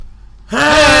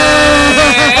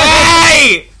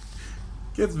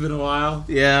been a while.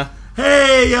 Yeah.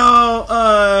 Hey, y'all.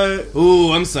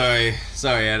 Ooh, I'm sorry.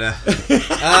 Sorry, Anna.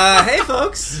 Hey,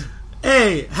 folks.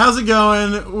 Hey, how's it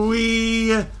going?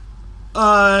 We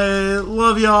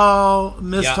love y'all.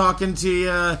 Miss talking to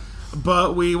you,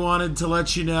 but we wanted to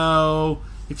let you know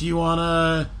if you want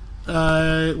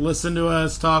to listen to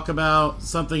us talk about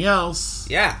something else.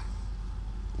 Yeah.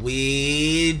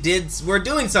 We're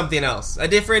doing something else. A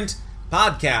different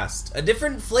podcast. A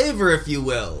different flavor, if you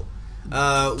will.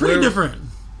 Pretty different.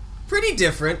 Pretty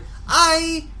different.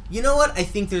 You know what? I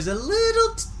think there's a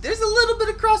little bit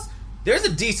of there's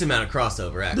a decent amount of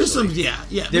crossover, actually. There's some, yeah.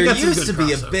 There used to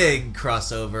be a big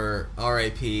crossover,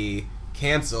 RIP,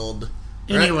 canceled.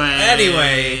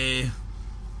 Anyway.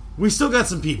 We still got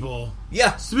some people.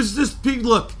 Yeah.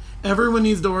 Look, everyone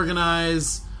needs to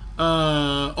organize,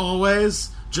 always,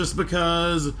 just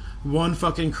because one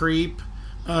fucking creep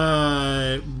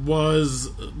was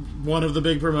one of the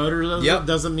big promoters of it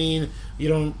doesn't mean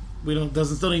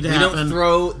doesn't still need to happen. We don't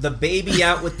throw the baby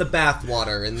out with the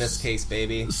bathwater in this case,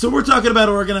 baby. So we're talking about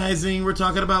organizing, we're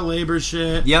talking about labor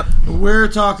shit. Yep. We're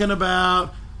talking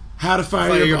about how to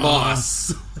fire your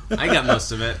boss. I got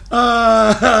most of it.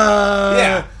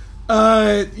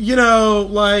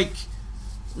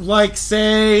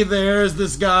 Say there's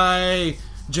this guy,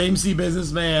 James C.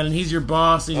 Businessman, and he's your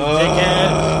boss, and he's a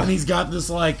dickhead, and he's got this,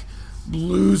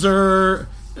 loser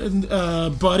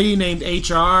buddy named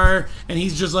HR, and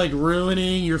he's just,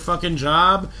 ruining your fucking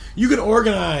job. You can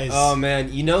organize. Oh,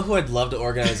 man. You know who I'd love to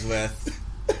organize with?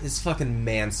 Is fucking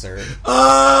Manser.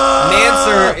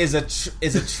 Manser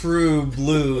is a true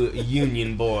blue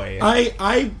union boy.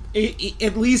 I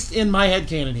at least in my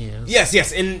headcanon he is.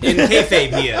 Yes, in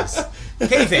kayfabe he is.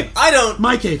 Kayfabe. I don't...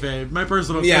 My kayfabe. My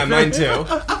personal kayfabe. Yeah, mine too.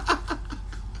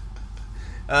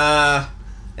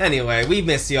 Anyway, we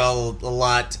miss y'all a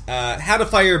lot. How to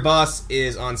Fire Your Boss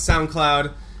is on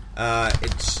SoundCloud. I'll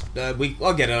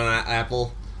get it on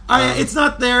Apple. It's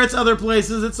not there. It's other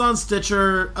places. It's on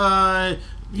Stitcher.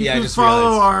 You can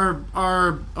follow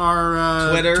our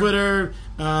Twitter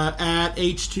at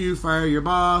H2 Fire Your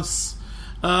Boss.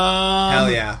 Hell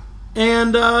yeah.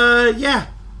 And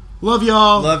love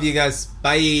y'all. Love you guys.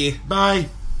 Bye. Bye.